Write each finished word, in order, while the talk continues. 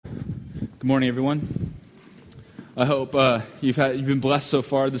Good morning, everyone. I hope you've been blessed so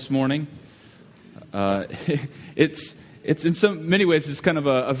far this morning. It's in many ways it's kind of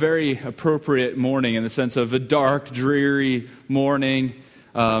a very appropriate morning in the sense of a dark, dreary morning,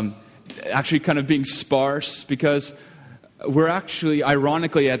 actually kind of being sparse because we're actually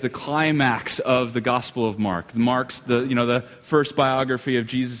ironically at the climax of the Gospel of Mark. Mark's the first biography of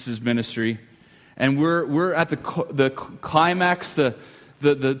Jesus' ministry, and we're at the climax, the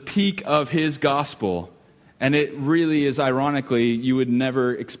peak of his gospel. And it really is, ironically, you would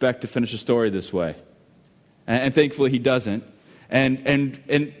never expect to finish a story this way. And thankfully he doesn't. And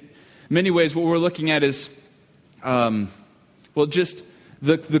in many ways what we're looking at is, just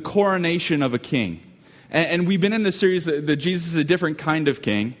the coronation of a king. And we've been in this series that Jesus is a different kind of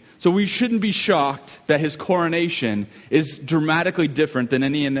king. So we shouldn't be shocked that his coronation is dramatically different than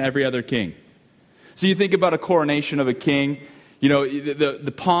any and every other king. So you think about a coronation of a king,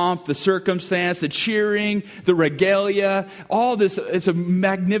 the pomp, the circumstance, the cheering, the regalia, all this. It's a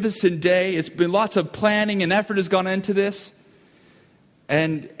magnificent day. It's been lots of planning and effort has gone into this.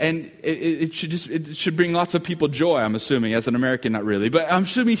 And it should bring lots of people joy, I'm assuming. As an American, not really. But I'm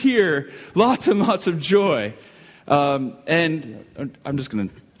assuming here, lots and lots of joy. And I'm just going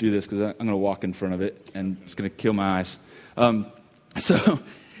to do this because I'm going to walk in front of it and it's going to kill my eyes.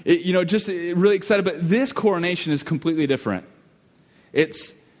 Just really excited. But this coronation is completely different.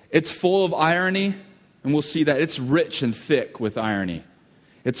 It's full of irony, and we'll see that. It's rich and thick with irony.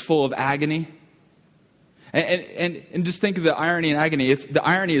 It's full of agony. And just think of the irony and agony. The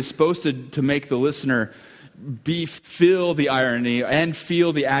irony is supposed to make the listener feel the irony and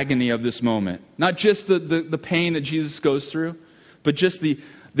feel the agony of this moment. Not just the pain that Jesus goes through, but just the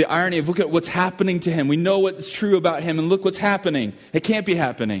irony of look at what's happening to him. We know what's true about him, and look what's happening. It can't be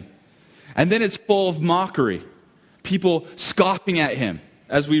happening. And then it's full of mockery. People scoffing at him,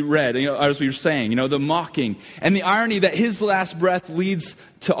 as we read, as we were saying, the mocking. And the irony that his last breath leads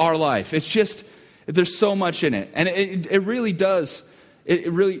to our life. It's just, there's so much in it. And it really does,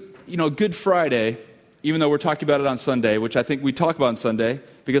 Good Friday, even though we're talking about it on Sunday, which I think we talk about on Sunday,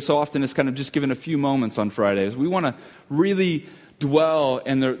 because so often it's kind of just given a few moments on Fridays. We want to really dwell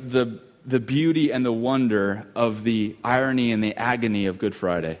in the beauty and the wonder of the irony and the agony of Good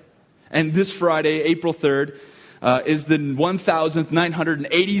Friday. And this Friday, April 3rd, is the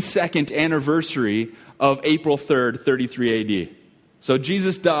 1,982nd anniversary of April 3rd, 33 AD. So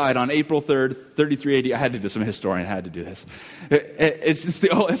Jesus died on April 3rd, 33 AD. I had to do this. I'm a historian. I had to do this.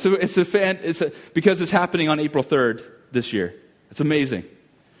 Because it's happening on April 3rd this year. It's amazing.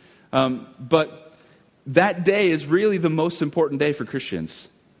 But that day is really the most important day for Christians.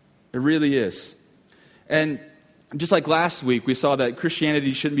 It really is. And just like last week, we saw that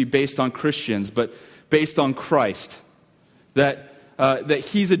Christianity shouldn't be based on Christians, but based on Christ. That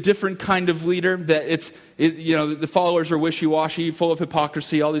he's a different kind of leader, that the followers are wishy-washy, full of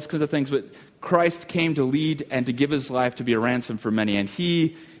hypocrisy, all these kinds of things, but Christ came to lead and to give his life to be a ransom for many, and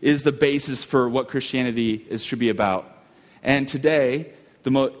he is the basis for what Christianity should be about. And today,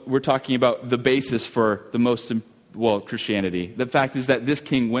 we're talking about the basis for Christianity. The fact is that this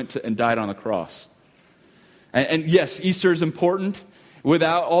king went and died on the cross. And yes, Easter is important.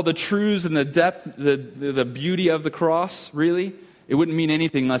 Without all the truths and the depth, the beauty of the cross, really, it wouldn't mean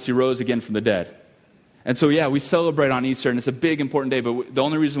anything unless he rose again from the dead. And so, we celebrate on Easter, and it's a big, important day, but the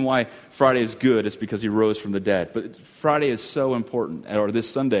only reason why Friday is good is because he rose from the dead. But Friday is so important, or this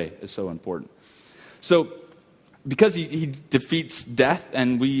Sunday is so important. So, because he defeats death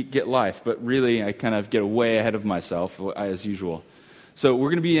and we get life, but really I kind of get way ahead of myself, as usual. So we're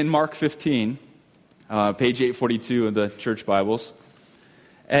going to be in Mark 15, page 842 of the church Bibles.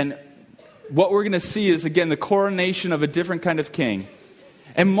 And what we're going to see is, again, the coronation of a different kind of king.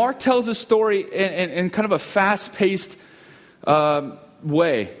 And Mark tells a story in kind of a fast-paced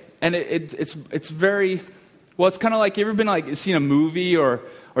way. And it's very, it's kind of like, you ever been seen a movie or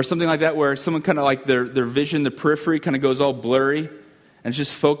something like that where someone kind of like their vision, the periphery kind of goes all blurry and it's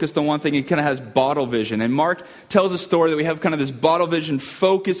just focused on one thing. It kind of has bottle vision. And Mark tells a story that we have kind of this bottle vision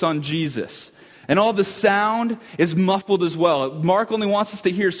focus on Jesus. And all the sound is muffled as well. Mark only wants us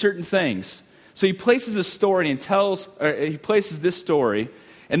to hear certain things. So he places a story and he places this story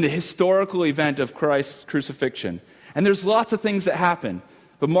in the historical event of Christ's crucifixion. And there's lots of things that happen.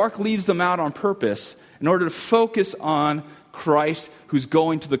 But Mark leaves them out on purpose in order to focus on Christ who's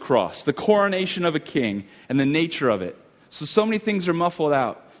going to the cross, the coronation of a king and the nature of it. So many things are muffled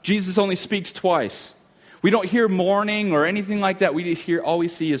out. Jesus only speaks twice. We don't hear mourning or anything like that. All we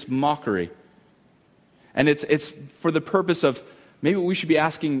see is mockery. And it's for the purpose of, maybe we should be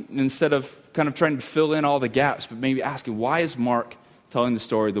asking, instead of kind of trying to fill in all the gaps, but maybe asking, why is Mark telling the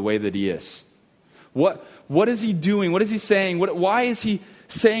story the way that he is? What is he doing? What is he saying? Why is he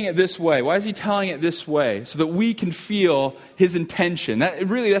saying it this way? Why is he telling it this way? So that we can feel his intention.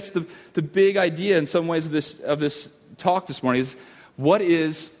 That's the big idea in some ways of this talk this morning is what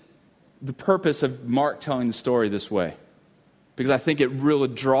is the purpose of Mark telling the story this way? Because I think it really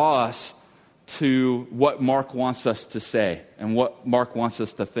draws us to what Mark wants us to say and what Mark wants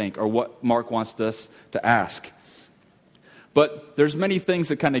us to think or what Mark wants us to ask. But there's many things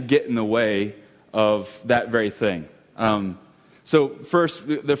that kind of get in the way of that very thing. So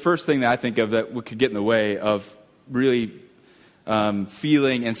the first thing that I think of that could get in the way of really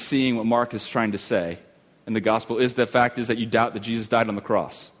feeling and seeing what Mark is trying to say in the gospel is the fact is that you doubt that Jesus died on the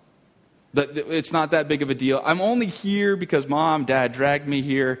cross. That it's not that big of a deal. I'm only here because Mom, Dad dragged me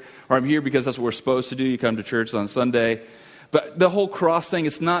here, or I'm here because that's what we're supposed to do. You come to church on Sunday. But the whole cross thing,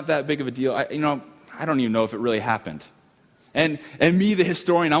 it's not that big of a deal. I don't even know if it really happened. And me, the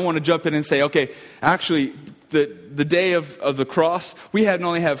historian, I want to jump in and say, okay, actually, the day of the cross, we not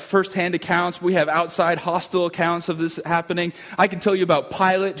only have first-hand accounts, we have outside hostile accounts of this happening. I can tell you about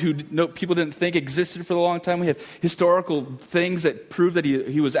Pilate, who people didn't think existed for a long time. We have historical things that prove that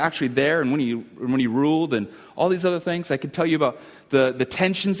he was actually there and when he ruled and all these other things. I can tell you about the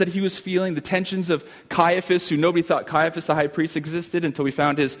tensions that he was feeling, the tensions of Caiaphas, who nobody thought Caiaphas, the high priest, existed until we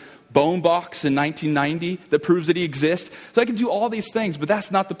found his bone box in 1990 that proves that he exists. So I can do all these things, but that's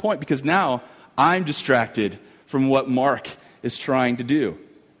not the point because now I'm distracted from what Mark is trying to do.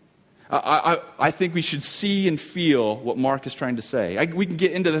 I think we should see and feel what Mark is trying to say. We can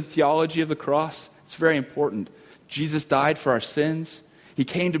get into the theology of the cross. It's very important. Jesus died for our sins. He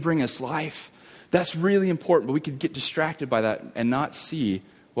came to bring us life. That's really important, but we could get distracted by that and not see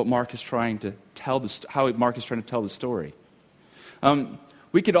what Mark is trying to tell, how Mark is trying to tell the story.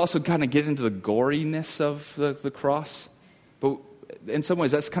 We could also kind of get into the goriness of the cross, but in some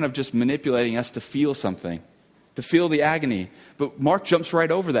ways that's kind of just manipulating us to feel something, to feel the agony. But Mark jumps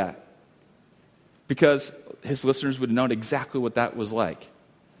right over that because his listeners would know exactly what that was like.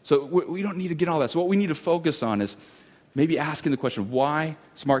 So we don't need to get all that. So what we need to focus on is maybe asking the question, why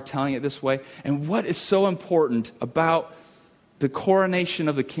is Mark telling it this way? And what is so important about the coronation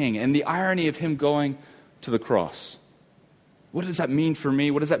of the king and the irony of him going to the cross? What does that mean for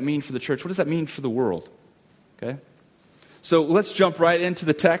me? What does that mean for the church? What does that mean for the world? Okay? So let's jump right into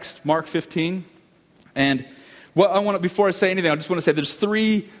the text, Mark 15. And before I say anything, I just want to say there's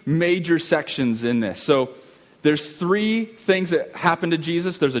three major sections in this. So there's three things that happen to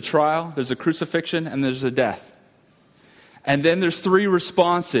Jesus. There's a trial, there's a crucifixion, and there's a death. And then there's three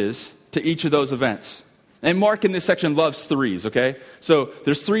responses to each of those events. And Mark in this section loves threes, okay? So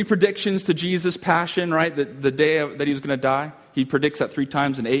there's three predictions to Jesus' passion, right? The day that he was going to die. He predicts that 3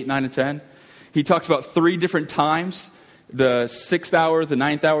 times in 8, 9, and 10. He talks about 3 different times. The 6th hour, the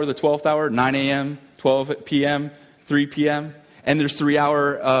 9th hour, the 12th hour, 9 a.m., 12 p.m., 3 p.m. And there's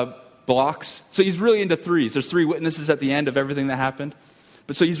 3-hour blocks. So he's really into threes. There's 3 witnesses at the end of everything that happened.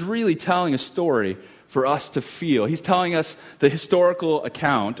 But so he's really telling a story for us to feel. He's telling us the historical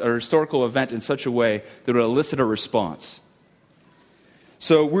account or historical event in such a way that will elicit a response.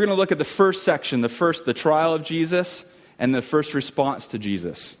 So we're going to look at the first section, the trial of Jesus and the first response to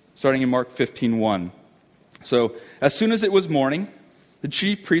Jesus, starting in Mark 15:1. So as soon as it was morning, the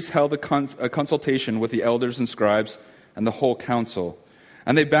chief priests held a consultation with the elders and scribes and the whole council.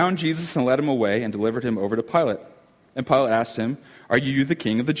 And they bound Jesus and led him away and delivered him over to Pilate. And Pilate asked him, "Are you the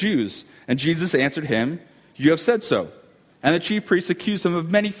king of the Jews?" And Jesus answered him, "You have said so." And the chief priests accused him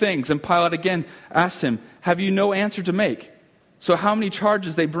of many things. And Pilate again asked him, "Have you no answer to make? So how many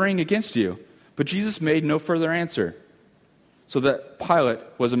charges they bring against you?" But Jesus made no further answer, so that Pilate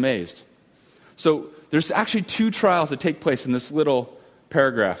was amazed. So there's actually 2 trials that take place in this little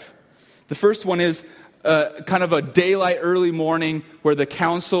paragraph. The first one is kind of a daylight early morning where the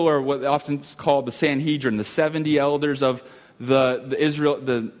council, or what often is called the Sanhedrin, the 70 elders of the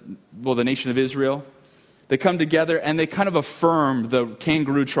nation of Israel, they come together and they kind of affirm the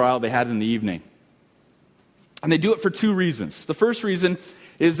kangaroo trial they had in the evening. And they do it for 2 reasons. The first reason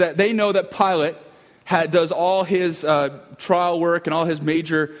is that they know that Pilate does all his trial work and all his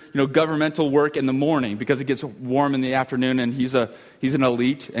major governmental work in the morning because it gets warm in the afternoon, and he's an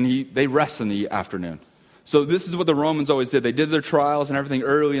elite, and they rest in the afternoon. So this is what the Romans always did. They did their trials and everything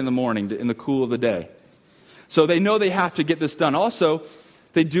early in the morning, in the cool of the day. So they know they have to get this done. Also,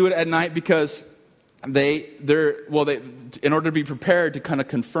 they do it at night because in order to be prepared to kind of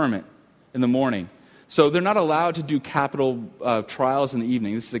confirm it in the morning. So they're not allowed to do capital trials in the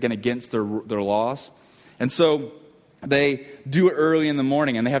evening. This is, again, against their laws. And so they do it early in the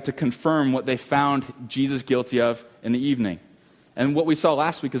morning, and they have to confirm what they found Jesus guilty of in the evening. And what we saw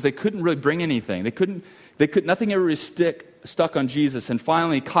last week is they couldn't really bring anything. Nothing ever was stuck on Jesus. And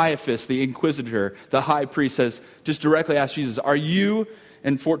finally, Caiaphas, the inquisitor, the high priest, just directly asked Jesus, are you,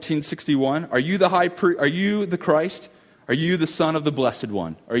 in 1461, are you the Christ? Are you the Son of the Blessed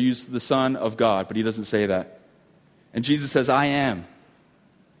One? Are you the Son of God? But he doesn't say that. And Jesus says, I am.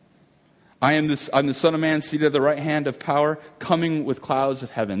 I'm the Son of Man seated at the right hand of power, coming with clouds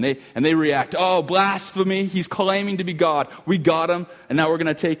of heaven. They react, oh, blasphemy, he's claiming to be God. We got him, and now we're going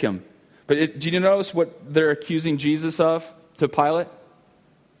to take him. But do you notice what they're accusing Jesus of to Pilate?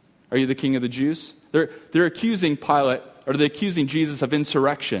 Are you the king of the Jews? They're accusing Jesus of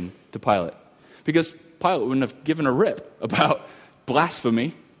insurrection to Pilate. Because Pilate wouldn't have given a rip about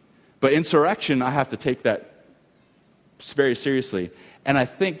blasphemy. But insurrection, I have to take that very seriously. And I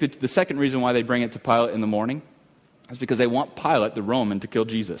think that the second reason why they bring it to Pilate in the morning is because they want Pilate, the Roman, to kill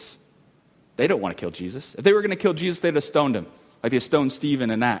Jesus. They don't want to kill Jesus. If they were going to kill Jesus, they'd have stoned him, like they stoned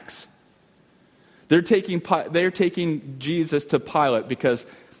Stephen in Acts. They're taking Jesus to Pilate because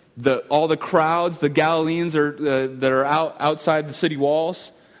all the crowds, the Galileans that are outside the city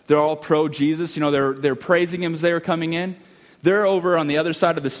walls, they're all pro-Jesus. They're praising him as they were coming in. They're over on the other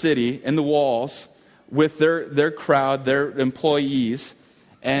side of the city in the walls with their crowd, their employees.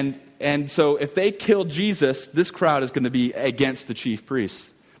 And so if they kill Jesus, this crowd is going to be against the chief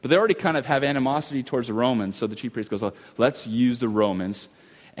priests. But they already kind of have animosity towards the Romans, so the chief priest goes, let's use the Romans.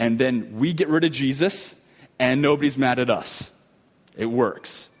 And then we get rid of Jesus, and nobody's mad at us. It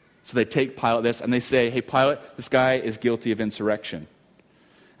works. So they take Pilate this, and they say, hey, Pilate, this guy is guilty of insurrection.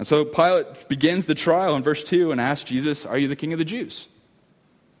 And so Pilate begins the trial in verse 2 and asks Jesus, are you the king of the Jews?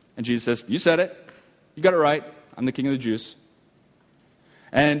 And Jesus says, you said it. You got it right. I'm the king of the Jews.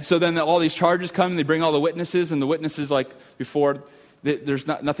 And so then all these charges come, and they bring all the witnesses, and the witnesses, like before, there's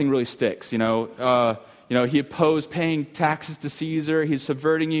nothing really sticks. He opposed paying taxes to Caesar. He's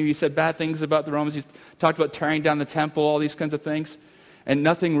subverting you. He said bad things about the Romans. He's talked about tearing down the temple, all these kinds of things. And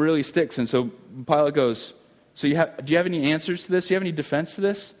nothing really sticks. And so Pilate goes, do you have any answers to this? Do you have any defense to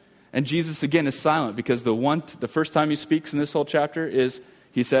this? And Jesus, again, is silent because the first time he speaks in this whole chapter is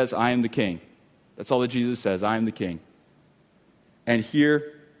he says, I am the king. That's all that Jesus says, I am the king. And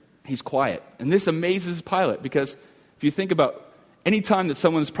here, he's quiet. And this amazes Pilate because if you think about any time that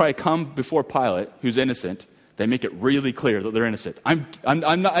someone's probably come before Pilate who's innocent, they make it really clear that they're innocent. I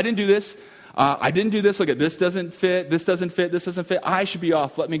didn't do this. I didn't do this. Look at this doesn't fit. This doesn't fit. This doesn't fit. I should be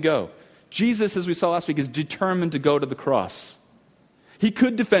off. Let me go. Jesus, as we saw last week, is determined to go to the cross. He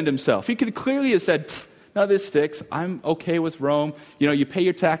could defend himself. He could clearly have said, none of this sticks. I'm okay with Rome. You pay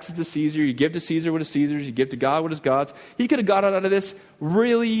your taxes to Caesar. You give to Caesar what is Caesar's. You give to God what is God's. He could have got out of this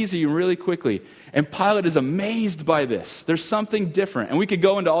really easy and really quickly. And Pilate is amazed by this. There's something different. And we could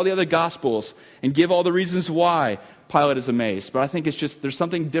go into all the other Gospels and give all the reasons why Pilate is amazed. But I think it's just there's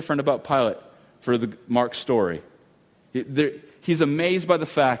something different about Pilate for Mark's story. He's amazed by the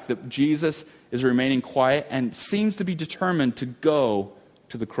fact that Jesus is remaining quiet and seems to be determined to go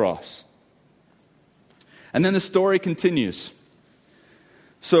to the cross. And then the story continues.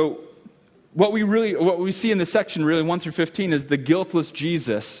 So what we see in this section, really 1 through 15, is the guiltless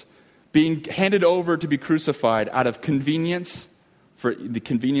Jesus being handed over to be crucified out of convenience, for the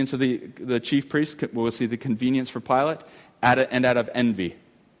convenience of the chief priest. We'll see the convenience for Pilate, and out of envy.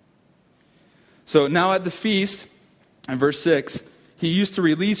 So now at the feast, in verse 6, he used to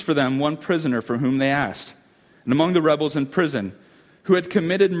release for them one prisoner from whom they asked. And among the rebels in prison, who had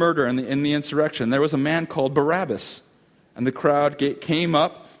committed murder in the insurrection, there was a man called Barabbas. And the crowd came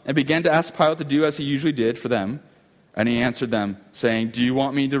up and began to ask Pilate to do as he usually did for them. And he answered them, saying, do you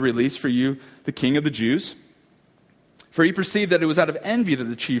want me to release for you the king of the Jews? For he perceived that it was out of envy that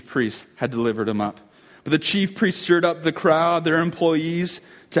the chief priests had delivered him up. But the chief priests stirred up the crowd, their employees,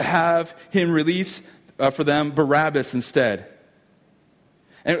 to have him release for them Barabbas instead.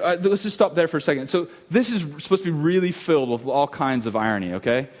 And let's just stop there for a second. So this is supposed to be really filled with all kinds of irony,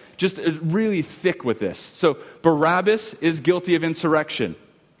 okay? Just really thick with this. So Barabbas is guilty of insurrection.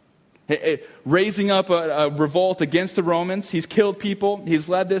 Raising up a revolt against the Romans. He's killed people. He's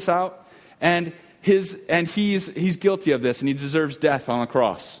led this out. And he's guilty of this, and he deserves death on a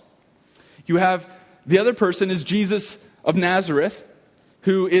cross. You have the other person is Jesus of Nazareth,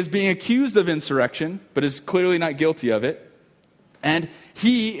 who is being accused of insurrection, but is clearly not guilty of it. And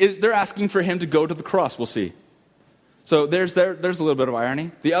they're asking for him to go to the cross, we'll see. So there's a little bit of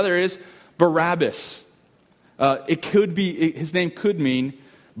irony. The other is Barabbas. His name could mean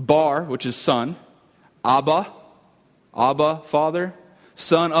Bar, which is son, Abba, Father,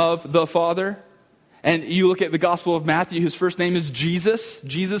 son of the Father. And you look at the Gospel of Matthew, his first name is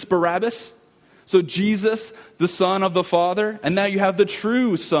Jesus Barabbas. So Jesus, the Son of the Father, and now you have the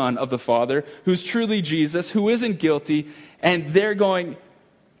true Son of the Father, who's truly Jesus, who isn't guilty, and they're going,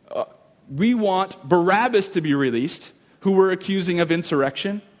 we want Barabbas to be released, who we're accusing of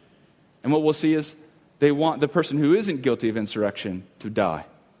insurrection. And what we'll see is they want the person who isn't guilty of insurrection to die.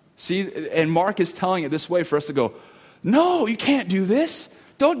 See, and Mark is telling it this way for us to go, no, you can't do this.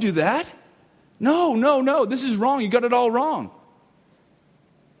 Don't do that. No, this is wrong. You got it all wrong.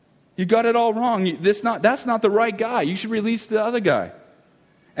 You got it all wrong. That's not the right guy. You should release the other guy.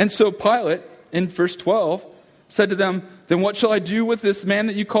 And so Pilate, in verse 12, said to them, then what shall I do with this man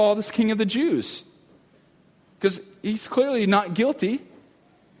that you call this king of the Jews? Because he's clearly not guilty.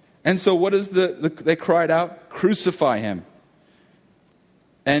 And so what is they cried out, crucify him.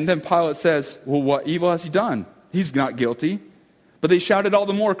 And then Pilate says, well, what evil has he done? He's not guilty. But they shouted all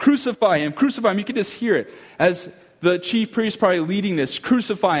the more, crucify him, crucify him. You can just hear it as the chief priest probably leading this,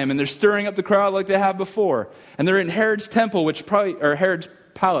 crucify him. And they're stirring up the crowd like they have before. And they're in Herod's temple, or Herod's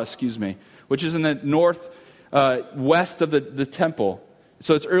palace, which is in the west of the temple.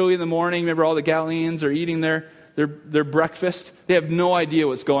 So it's early in the morning. Remember, all the Galileans are eating their breakfast. They have no idea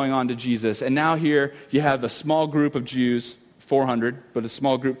what's going on to Jesus. And now here you have a small group of Jews, 400, but a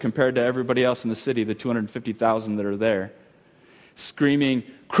small group compared to everybody else in the city, the 250,000 that are there, screaming,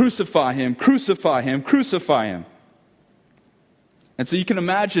 crucify him, crucify him, crucify him. And so you can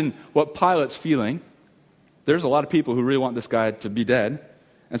imagine what Pilate's feeling. There's a lot of people who really want this guy to be dead.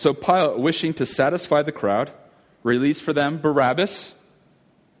 And so Pilate, wishing to satisfy the crowd, released for them Barabbas,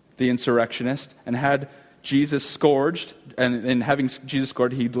 the insurrectionist, and had Jesus scourged. And in having Jesus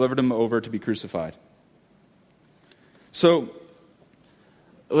scourged, he delivered him over to be crucified. So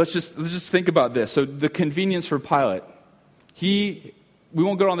let's just think about this. So the convenience for Pilate. We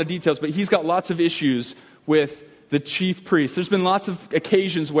won't go on the details, but he's got lots of issues with the chief priest. There's been lots of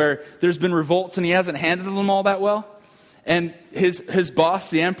occasions where there's been revolts and he hasn't handled them all that well. And his boss,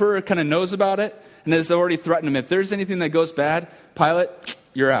 the emperor, kind of knows about it and has already threatened him. If there's anything that goes bad, Pilate,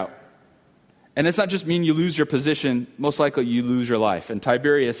 you're out. And it's not just mean you lose your position, most likely you lose your life. And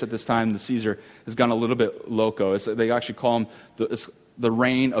Tiberius at this time, the Caesar, has gone a little bit loco. They actually call him the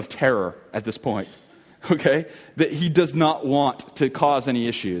reign of terror at this point. Okay? That he does not want to cause any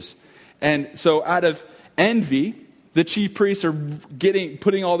issues. And so out of envy, the chief priests are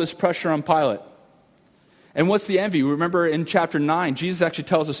putting all this pressure on Pilate. And what's the envy? Remember in chapter 9, Jesus actually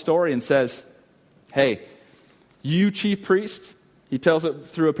tells a story and says, hey, you chief priest, he tells it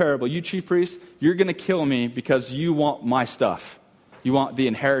through a parable, you chief priest, you're going to kill me because you want my stuff. You want the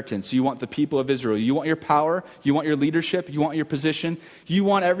inheritance. You want the people of Israel. You want your power. You want your leadership. You want your position. You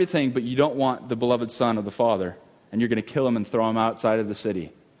want everything, but you don't want the beloved Son of the Father. And you're going to kill him and throw him outside of the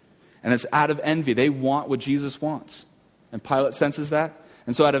city. And it's out of envy. They want what Jesus wants. And Pilate senses that.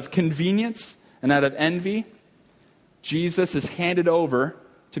 And so out of convenience and out of envy, Jesus is handed over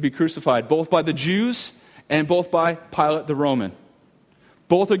to be crucified, both by the Jews and both by Pilate the Roman.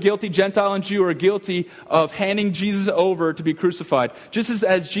 Both are guilty. Gentile and Jew are guilty of handing Jesus over to be crucified. Just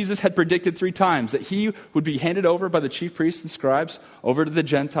as Jesus had predicted 3 times that he would be handed over by the chief priests and scribes over to the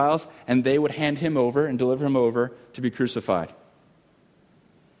Gentiles, and they would hand him over and deliver him over to be crucified.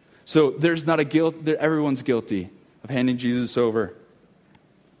 So there's not a guilt. Everyone's guilty of handing Jesus over.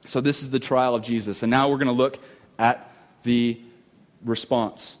 So this is the trial of Jesus. And now we're going to look at the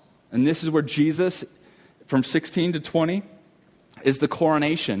response. And this is where Jesus, from 16 to 20, is the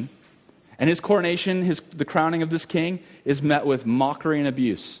coronation. And his coronation, the crowning of this king, is met with mockery and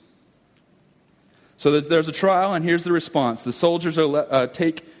abuse. So there's a trial, and here's the response. The soldiers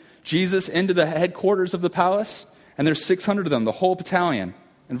take Jesus into the headquarters of the palace, and there's 600 of them, the whole battalion,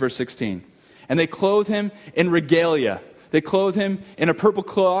 in verse 16. And they clothe him in regalia. They clothe him in a purple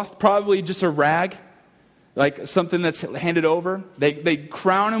cloth, probably just a rag, like something that's handed over. They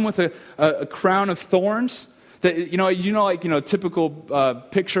crown him with a crown of thorns. That, typical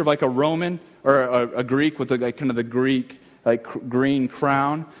picture of like a Roman or a Greek with the Greek green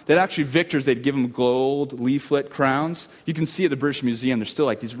crown. That actually victors, they'd give them gold leaflet crowns. You can see at the British Museum, there's still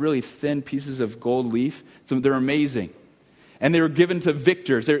like these really thin pieces of gold leaf. So they're amazing. And they were given to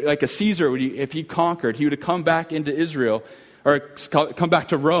victors. They're like a Caesar, if he conquered, he would have come back into Israel or come back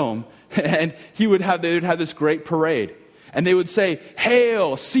to Rome, and they would have this great parade. And they would say,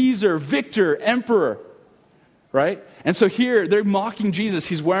 "Hail, Caesar, victor, emperor." Right? And so here, they're mocking Jesus.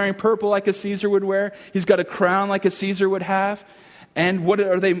 He's wearing purple like a Caesar would wear. He's got a crown like a Caesar would have. And what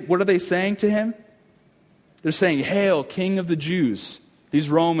are they saying to him? They're saying, "Hail, King of the Jews." These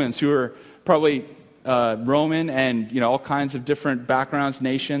Romans who are probably Roman and all kinds of different backgrounds,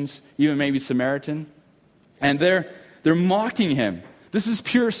 nations, even maybe Samaritan. And they're mocking him. This is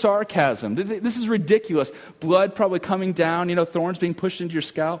pure sarcasm. This is ridiculous. Blood probably coming down, thorns being pushed into your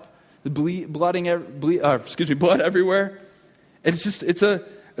scalp, blood everywhere. It's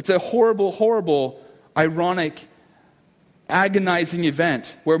a horrible, horrible, ironic, agonizing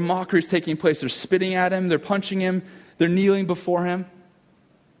event where mockery is taking place. They're spitting at him, they're punching him, they're kneeling before him.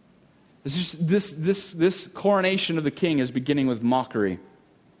 It's just this coronation of the king is beginning with mockery.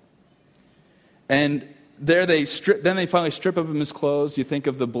 And then they finally strip of him his clothes. You think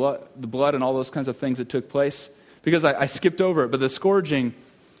of the blood and all those kinds of things that took place. Because I skipped over it, but the scourging,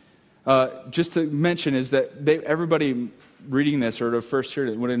 just to mention, is that everybody reading this or to first heard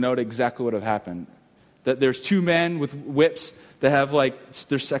it would have known exactly what had happened. That there's two men with whips that have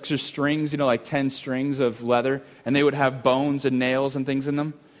there's extra strings, 10 strings of leather, and they would have bones and nails and things in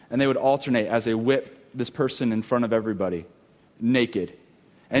them, and they would alternate as they whip this person in front of everybody, naked.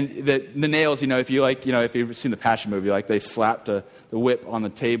 And the nails, if you've seen the Passion movie, they slapped the whip on the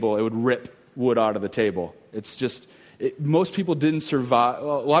table, it would rip wood out of the table. It's just, most people didn't survive, a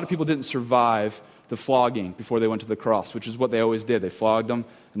lot of people didn't survive the flogging before they went to the cross, which is what they always did. They flogged them,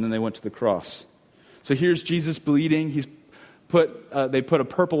 and then they went to the cross. So here's Jesus bleeding. They put a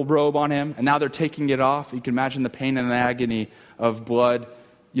purple robe on him, and now they're taking it off. You can imagine the pain and the agony of blood,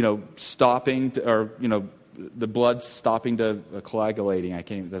 stopping, the blood stopping to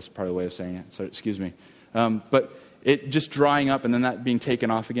coagulating. That's part of the way of saying it, so excuse me. But it just drying up and then that being taken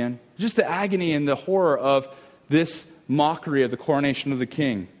off again. Just the agony and the horror of this mockery of the coronation of the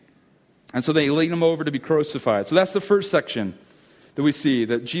king. And so they lead him over to be crucified. So that's the first section that we see,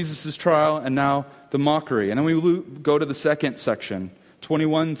 that Jesus' trial and now the mockery. And then we go to the second section,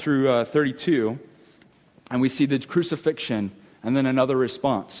 21 through 32, and we see the crucifixion and then another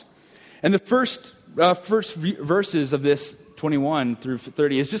response. And the first verses of this 21 through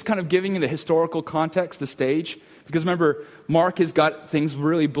 30 is just kind of giving the historical context, the stage. Because remember, Mark has got things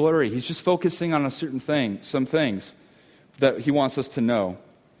really blurry. He's just focusing on some things that he wants us to know.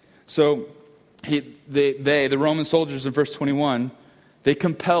 So the Roman soldiers in verse 21, they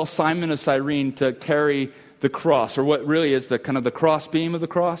compel Simon of Cyrene to carry the cross, or what really is the kind of the cross beam of the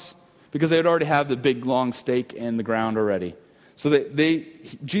cross, because they would already have the big long stake in the ground already. So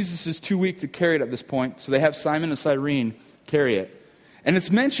Jesus is too weak to carry it at this point, so they have Simon of Cyrene carry it. And it's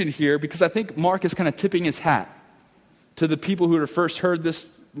mentioned here because I think Mark is kind of tipping his hat to the people who had first heard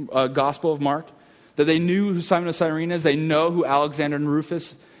this Gospel of Mark, that they knew who Simon of Cyrene is, they know who Alexander and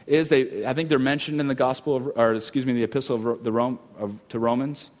Rufus is. I think they're mentioned in the the Epistle to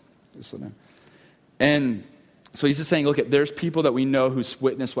Romans. And so he's just saying, look, there's people that we know who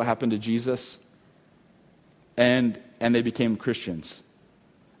witnessed what happened to Jesus, and they became Christians.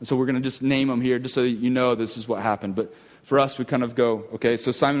 And so we're going to just name them here just so that you know this is what happened. But for us, we kind of go, okay,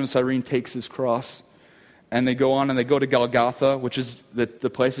 so Simon of Cyrene takes his cross, and they go on and they go to Golgotha, which is the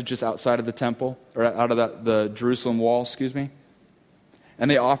place that's just outside of the temple, or out of the Jerusalem wall,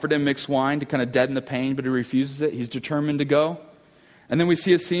 And they offered him mixed wine to kind of deaden the pain, but he refuses it. He's determined to go. And then we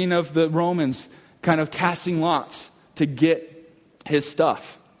see a scene of the Romans kind of casting lots to get his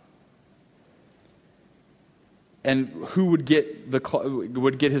stuff. And who would get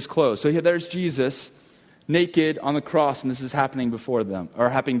his clothes. So there's Jesus naked on the cross, and this is happening before him.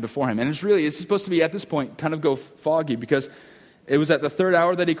 And it's supposed to be at this point kind of go foggy, because it was at the third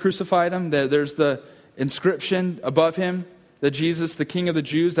hour that he crucified him. There's the inscription above him that Jesus, the King of the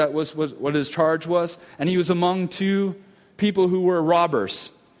Jews, that was what his charge was. And he was among two people who were robbers.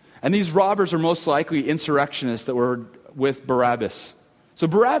 And these robbers are most likely insurrectionists that were with Barabbas. So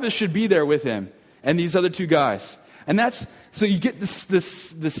Barabbas should be there with him and these other two guys. And so you get the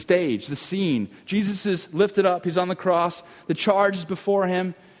stage, the scene. Jesus is lifted up, he's on the cross, the charge is before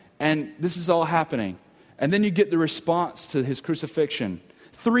him, and this is all happening. And then you get the response to his crucifixion.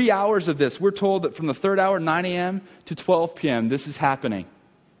 3 hours of this. We're told that from the third hour, 9 a.m. to 12 p.m., this is happening.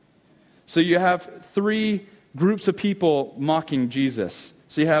 So you have three groups of people mocking Jesus.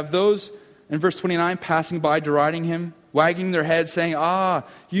 So you have those in verse 29 passing by, deriding him, wagging their heads, saying,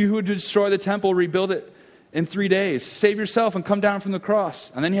 you who destroy the temple, rebuild it in 3 days. Save yourself and come down from the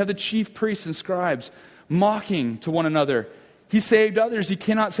cross. And then you have the chief priests and scribes mocking to one another. He saved others, he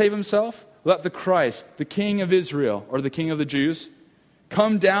cannot save himself. Let the Christ, the King of Israel, or the King of the Jews,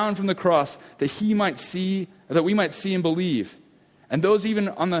 come down from the cross that we might see and believe. And those even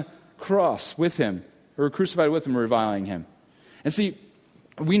on the cross with him, who were crucified with him, were reviling him. And see,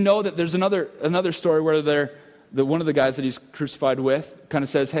 we know that there's another story where one of the guys that he's crucified with kind of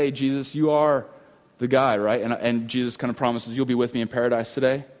says, hey, Jesus, you are the guy, right? And Jesus kind of promises, you'll be with me in paradise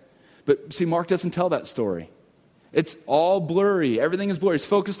today. But see, Mark doesn't tell that story. It's all blurry. Everything is blurry. It's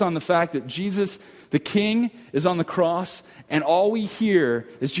focused on the fact that Jesus, the King, is on the cross, and all we hear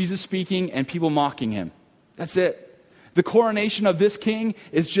is Jesus speaking and people mocking him. That's it. The coronation of this king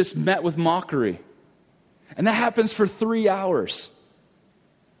is just met with mockery. And that happens for 3 hours.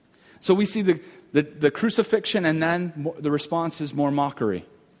 So we see the crucifixion, and then the response is more mockery.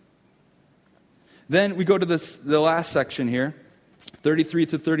 Then we go to the last section here, 33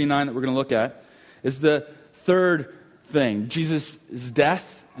 through 39 that we're going to look at, is the third thing, Jesus'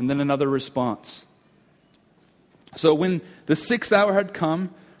 death, and then another response. So when the 6th hour had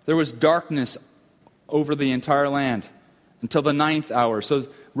come, there was darkness over the entire land until the 9th hour. So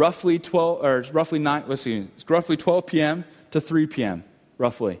roughly 12 p.m. to 3 p.m.,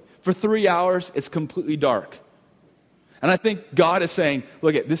 roughly. For 3 hours, it's completely dark. And I think God is saying,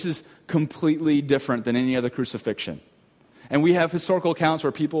 look, this is completely different than any other crucifixion. And we have historical accounts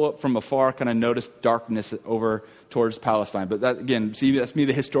where people from afar kind of notice darkness over towards Palestine. But that, again, see, that's me,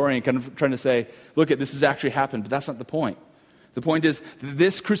 the historian, kind of trying to say, look, this has actually happened. But that's not the point. The point is that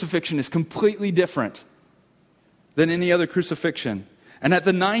this crucifixion is completely different than any other crucifixion. And at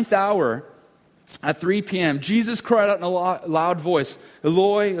the 9th hour, at 3 p.m., Jesus cried out in a loud voice,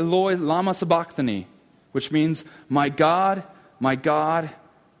 Eloi, Eloi, lama sabachthani, which means, my God,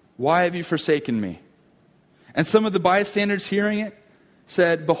 why have you forsaken me? And some of the bystanders hearing it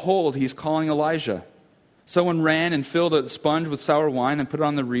said, behold, he's calling Elijah. Someone ran and filled a sponge with sour wine and put it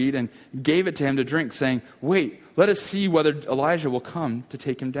on the reed and gave it to him to drink, saying, wait, let us see whether Elijah will come to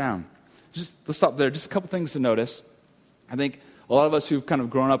take him down. Let's stop there. Just a couple things to notice. I think a lot of us who've kind of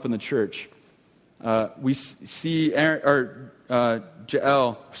grown up in the church, we see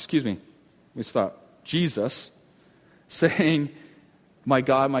Jesus saying, my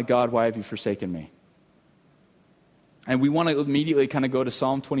God, why have you forsaken me? And we want to immediately kind of go to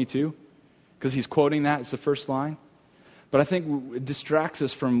Psalm 22, because he's quoting that. It's the first line. But I think it distracts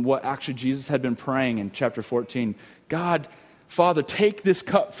us from what actually Jesus had been praying in chapter 14. God, Father, take this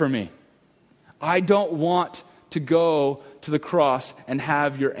cup from me. I don't want to go to the cross and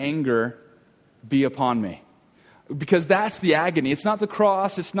have your anger be upon me. Because that's the agony. It's not the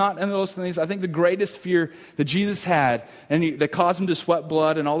cross. It's not any of those things. I think the greatest fear that Jesus had, and that caused him to sweat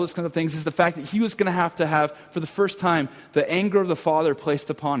blood and all those kinds of things, is the fact that he was going to have, for the first time, the anger of the Father placed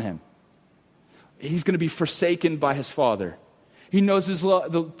upon him. He's going to be forsaken by his Father. He knows his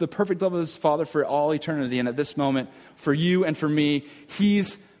love, the perfect love of his Father for all eternity. And at this moment, for you and for me,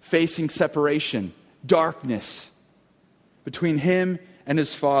 he's facing separation, darkness between him and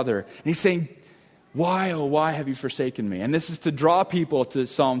his Father. And he's saying, why, oh, why have you forsaken me? And this is to draw people to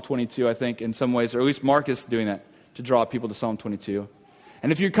Psalm 22, I think, in some ways, or at least Mark is doing that, to draw people to Psalm 22.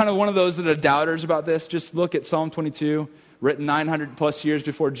 And if you're kind of one of those that are doubters about this, just look at Psalm 22, written 900 plus years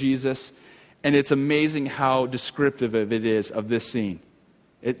before Jesus, and it's amazing how descriptive it is of this scene.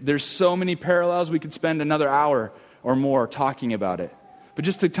 There's so many parallels, we could spend another hour or more talking about it. But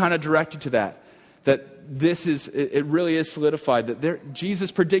just to kind of direct you to that it really is solidified that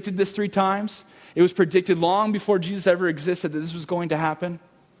Jesus predicted this 3 times. It was predicted long before Jesus ever existed that this was going to happen.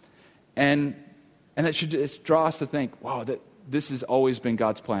 And that should just draw us to think, wow, that this has always been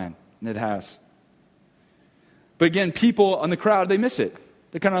God's plan. And it has. But again, people in the crowd, they miss it.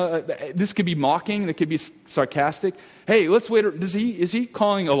 They kind of, this could be mocking, it could be sarcastic. Hey, let's wait. Is he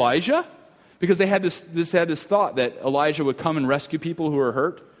calling Elijah? Because they had this thought that Elijah would come and rescue people who are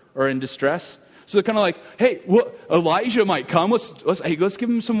hurt or in distress. So they're kind of like, hey, Elijah might come. Let's give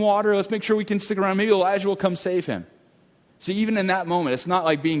him some water. Let's make sure we can stick around. Maybe Elijah will come save him. See, even in that moment, it's not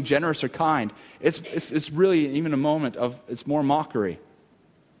like being generous or kind. It's really even a moment of, it's more mockery.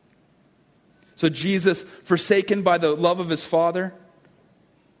 So Jesus, forsaken by the love of his Father,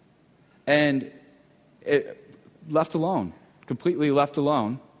 and left alone, completely left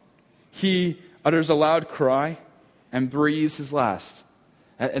alone, he utters a loud cry and breathes his last.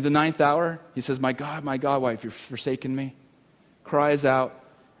 At the 9th hour, he says, my God, why have you forsaken me? Cries out,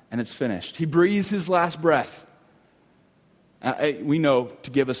 and it's finished. He breathes his last breath. We know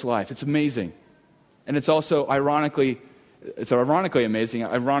to give us life. It's amazing. And it's also ironically amazing.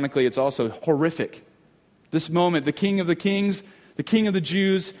 Ironically, it's also horrific. This moment, the King of the Kings, the King of the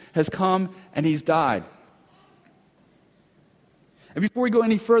Jews has come and he's died. And before we go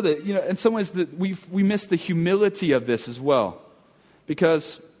any further, in some ways we miss the humility of this as well.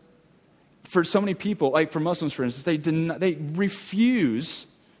 Because for so many people, like for Muslims, for instance, they refuse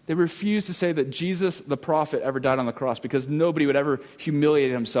to say that Jesus, the prophet, ever died on the cross, because nobody would ever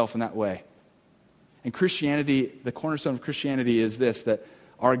humiliate himself in that way. And Christianity, the cornerstone of Christianity is this, that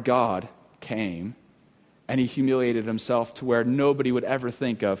our God came and he humiliated himself to where nobody would ever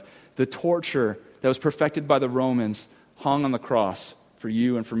think of the torture that was perfected by the Romans hung on the cross for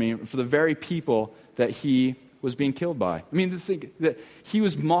you and for me, for the very people that he was being killed by. I mean, think that he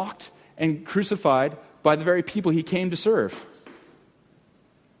was mocked and crucified by the very people he came to serve.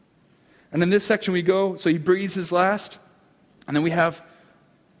 And in this section we go, so he breathes his last, and then we have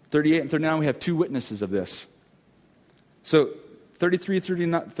 38 and 39, we have two witnesses of this. So 33,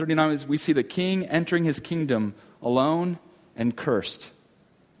 39, we see the king entering his kingdom alone and cursed,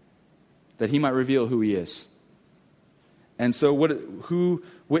 that he might reveal who he is. And so who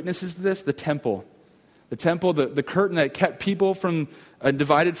witnesses this? The temple. The temple, the curtain that kept people from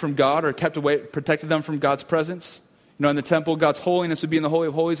divided from God, or kept away, protected them from God's presence. You know, in the temple, God's holiness would be in the Holy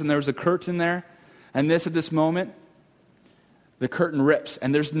of Holies, and there was a curtain there. And at this moment, the curtain rips,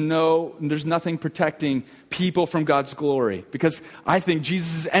 and there's nothing protecting people from God's glory. Because I think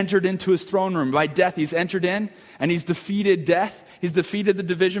Jesus has entered into his throne room. By death, he's entered in, and he's defeated death. He's defeated the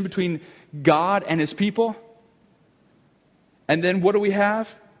division between God and his people. And then what do we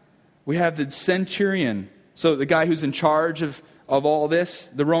have? We have the centurion. So the guy who's in charge of all this,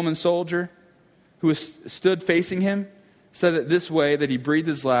 the Roman soldier, who stood facing him, said that this way, that he breathed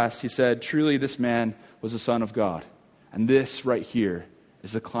his last, he said, "Truly this man was the Son of God." And this right here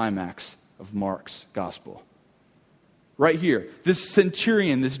is the climax of Mark's gospel. Right here, this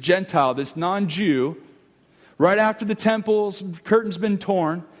centurion, this Gentile, this non-Jew, right after the temple's curtain's been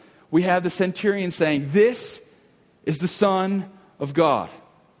torn, we have the centurion saying, "This is the Son of God."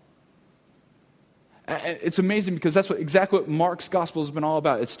 It's amazing because that's exactly what Mark's gospel has been all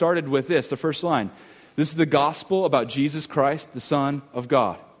about. It started with this, the first line. This is the gospel about Jesus Christ, the Son of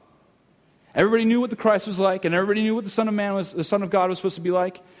God. Everybody knew what the Christ was like, and everybody knew what the Son of God was supposed to be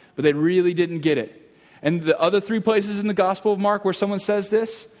like, but they really didn't get it. And the other three places in the Gospel of Mark where someone says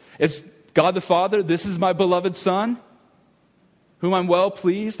this, it's God the Father, "This is my beloved Son, whom I'm well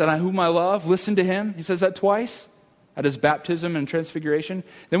pleased, and whom I love. Listen to him." He says that twice at his baptism and transfiguration.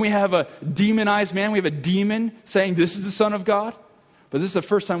 Then we have a demonized man. We have a demon saying, "This is the Son of God." But this is the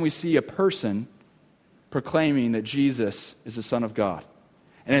first time we see a person proclaiming that Jesus is the Son of God.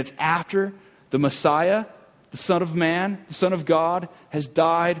 And it's after the Messiah, the Son of Man, the Son of God, has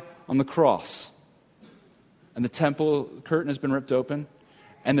died on the cross. And the temple curtain has been ripped open.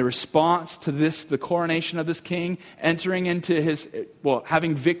 And the response to this, the coronation of this king, entering into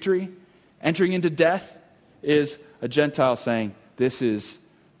having victory, entering into death, is a Gentile saying, "This is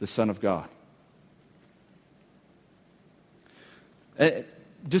the Son of God."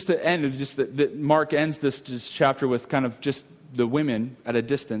 Just to end, that Mark ends this chapter with kind of just the women at a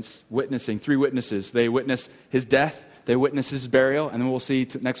distance witnessing, three witnesses. They witness his death, they witness his burial, and then we'll see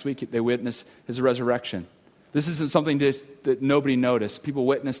next week they witness his resurrection. This isn't something that nobody noticed. People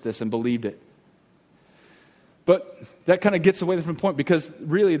witnessed this and believed it. But that kind of gets away from the point, because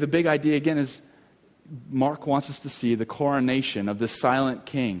really the big idea again is Mark wants us to see the coronation of this silent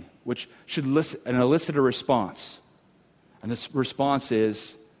king, which should elicit a response. And this response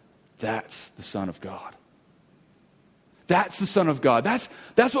is, "That's the Son of God. That's the Son of God. That's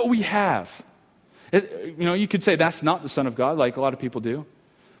what we have." You could say that's not the Son of God, like a lot of people do.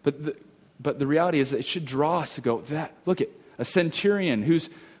 But the reality is that it should draw us to go, look at a centurion who's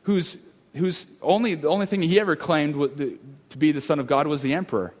the only thing he ever claimed to be the Son of God was the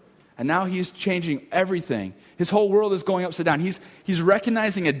emperor. And now he's changing everything. His whole world is going upside down. He's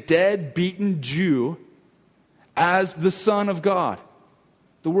recognizing a dead, beaten Jew as the Son of God.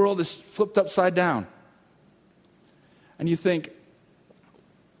 The world is flipped upside down. And you think,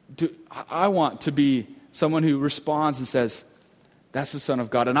 I want to be someone who responds and says, "That's the Son of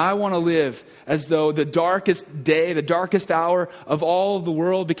God." And I want to live as though the darkest day, the darkest hour of all of the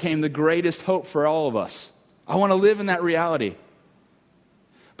world became the greatest hope for all of us. I want to live in that reality.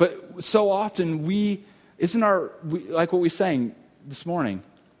 But so often like what we sang this morning,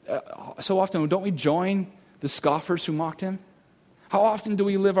 so often don't we join the scoffers who mocked him? How often do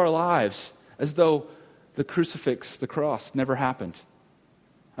we live our lives as though the crucifix, the cross, never happened?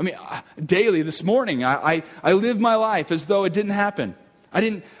 I mean, daily, this morning, I lived my life as though it didn't happen.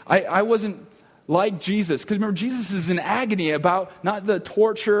 I wasn't like Jesus. Because remember, Jesus is in agony about not the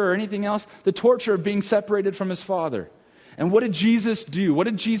torture or anything else, the torture of being separated from his Father. And what did Jesus do? What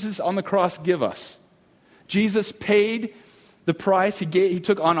did Jesus on the cross give us? Jesus paid the price. He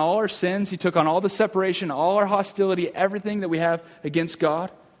took on all our sins. He took on all the separation, all our hostility, everything that we have against God,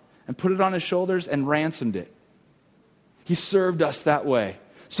 and put it on his shoulders and ransomed it. He served us that way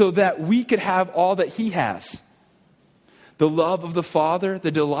so that we could have all that he has. The love of the Father,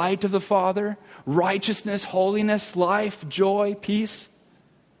 the delight of the Father, righteousness, holiness, life, joy, peace.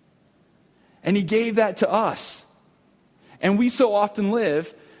 And he gave that to us. And we so often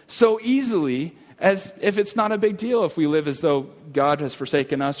live so easily as if it's not a big deal if we live as though God has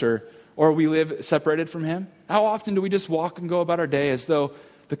forsaken us or we live separated from him? How often do we just walk and go about our day as though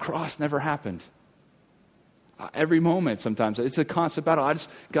the cross never happened? Every moment sometimes. It's a constant battle.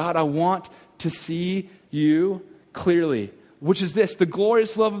 God, I want to see you clearly, which is this: the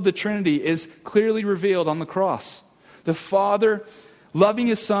glorious love of the Trinity is clearly revealed on the cross. The Father loving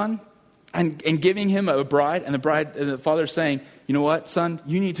his Son and giving him a bride, and the Father saying, you know what, Son,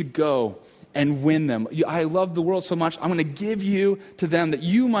 you need to go and win them. I love the world so much, I'm going to give you to them that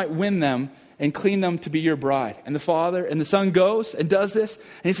you might win them and clean them to be your bride. And the Father and the Son goes and does this,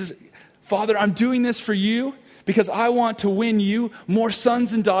 and he says, Father, I'm doing this for you because I want to win you more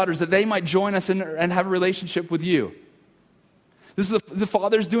sons and daughters that they might join us and have a relationship with you. This is the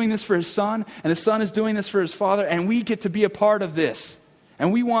Father's doing this for his Son, and the Son is doing this for his Father, and we get to be a part of this.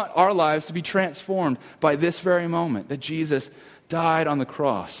 And we want our lives to be transformed by this very moment, that Jesus died on the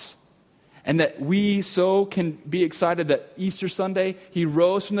cross. And that we so can be excited that Easter Sunday, he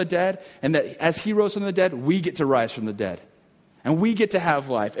rose from the dead, and that as he rose from the dead, we get to rise from the dead. And we get to have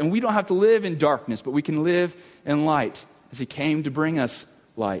life. And we don't have to live in darkness, but we can live in light as he came to bring us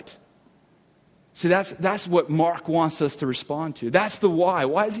light. See, that's what Mark wants us to respond to. That's the why.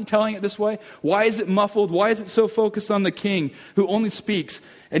 Why is he telling it this way? Why is it muffled? Why is it so focused on the king who only speaks?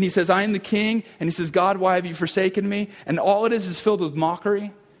 And he says, I am the king. And he says, God, why have you forsaken me? And all it is filled with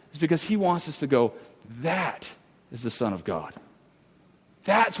mockery. It's because he wants us to go, that is the Son of God.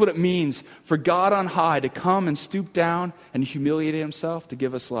 That's what it means for God on high to come and stoop down and humiliate himself to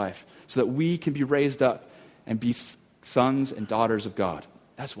give us life so that we can be raised up and be sons and daughters of God.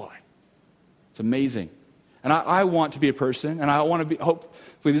 That's why. It's amazing. And I want to be a person, and I want to be,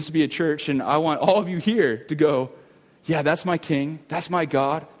 hopefully this will be a church, and I want all of you here to go, yeah, that's my king, that's my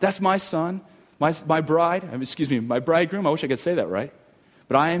God, that's my son, my bride, my bridegroom. I wish I could say that right.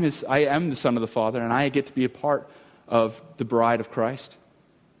 But I am the Son of the Father, and I get to be a part of the bride of Christ.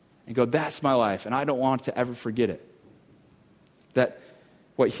 And go, that's my life, and I don't want to ever forget it. That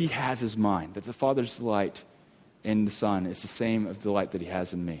what he has is mine, that the Father's delight in the Son is the same of the delight that he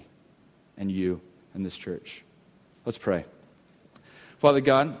has in me and you and this church. Let's pray. Father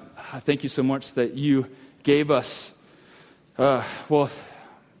God, I thank you so much that you gave us, Friday,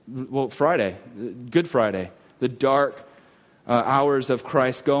 Good Friday, the dark hours of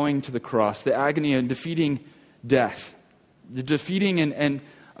Christ going to the cross, the agony and defeating death, the defeating and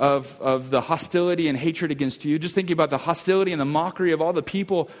of the hostility and hatred against you. Just thinking about the hostility and the mockery of all the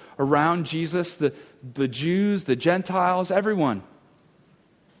people around Jesus, the Jews, the Gentiles, everyone.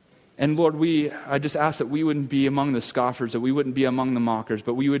 And Lord, I just ask that we wouldn't be among the scoffers, that we wouldn't be among the mockers,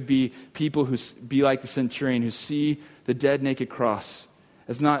 but we would be people who be like the centurion, who see the dead, naked cross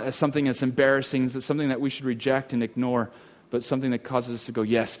as not as something that's embarrassing, as something that we should reject and ignore, but something that causes us to go,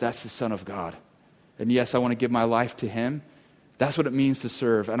 yes, that's the Son of God. And yes, I want to give my life to him. That's what it means to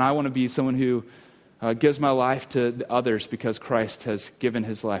serve. And I want to be someone who gives my life to the others because Christ has given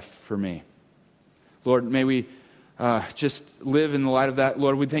his life for me. Lord, may we just live in the light of that.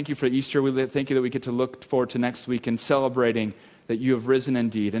 Lord, we thank you for Easter. We thank you that we get to look forward to next week and celebrating that you have risen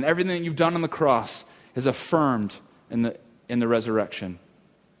indeed. And everything that you've done on the cross is affirmed in the resurrection.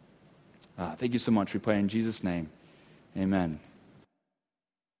 Thank you so much. We pray in Jesus' name. Amen.